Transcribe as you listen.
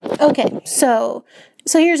Okay, so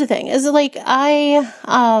here's the thing, is like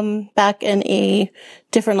I back in a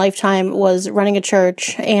different lifetime was running a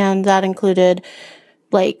church, and that included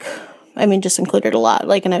just included a lot.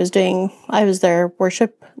 And I was their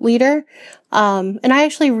worship leader. And I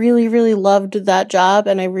actually really, really loved that job,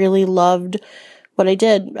 and I really loved what I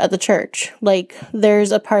did at the church.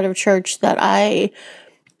 There's a part of church that I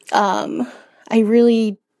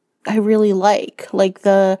really like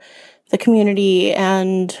the community,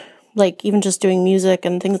 and even just doing music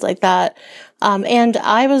and things like that. And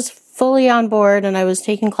I was fully on board, and I was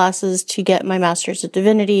taking classes to get my master's of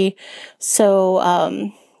divinity.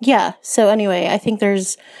 So, yeah. So anyway, I think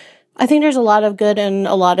there's a lot of good in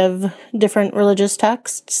a lot of different religious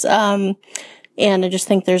texts. And I just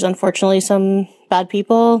think there's unfortunately some bad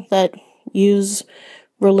people that use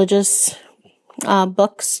religious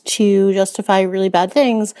books to justify really bad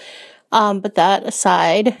things. But that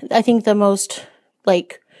aside, I think the most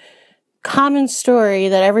common story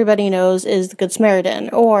that everybody knows is the Good Samaritan,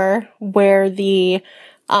 or where the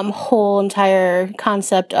whole entire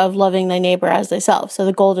concept of loving thy neighbor as thyself. So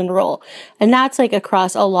the golden rule. And that's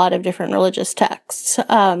across a lot of different religious texts.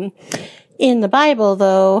 In the Bible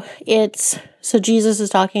though, so Jesus is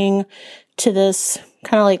talking to this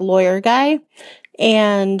kind of lawyer guy,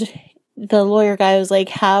 and the lawyer guy was like,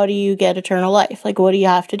 how do you get eternal life? What do you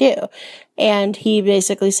have to do? And he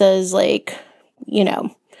basically says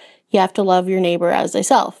you have to love your neighbor as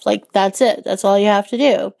thyself. That's it. That's all you have to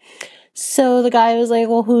do. So the guy was like,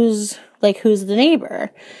 well, who's the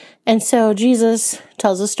neighbor? And so Jesus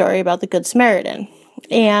tells a story about the Good Samaritan.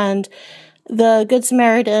 And the Good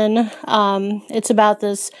Samaritan, it's about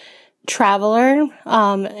this traveler,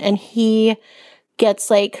 and he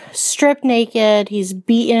gets stripped naked, he's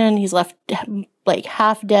beaten, he's left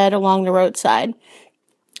half dead along the roadside.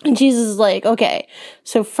 And Jesus is like, okay,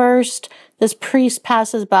 so first this priest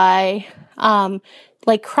passes by,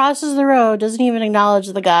 crosses the road, doesn't even acknowledge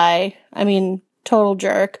the guy. Total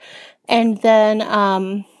jerk. And then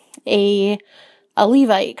a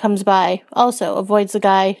Levite comes by, also avoids the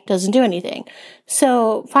guy, doesn't do anything.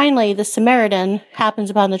 So finally, the Samaritan happens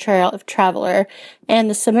upon the traveler, and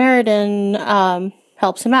the Samaritan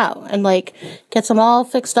helps him out and gets him all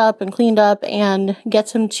fixed up and cleaned up, and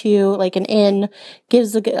gets him to an inn,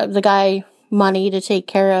 gives the guy money to take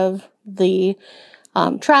care of the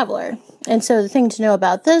traveler. And so the thing to know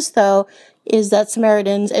about this though is that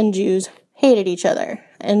Samaritans and Jews hated each other.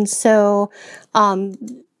 And so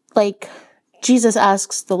Jesus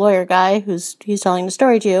asks the lawyer guy he's telling the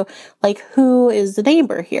story to, who is the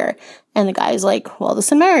neighbor here? And the guy's like, well, the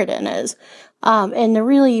Samaritan is. And the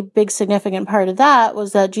really big significant part of that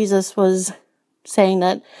was that Jesus was saying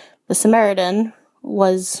that the Samaritan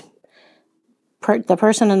was the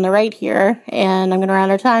person in the right here. And I'm going to run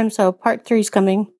out of time, so part 3 is coming.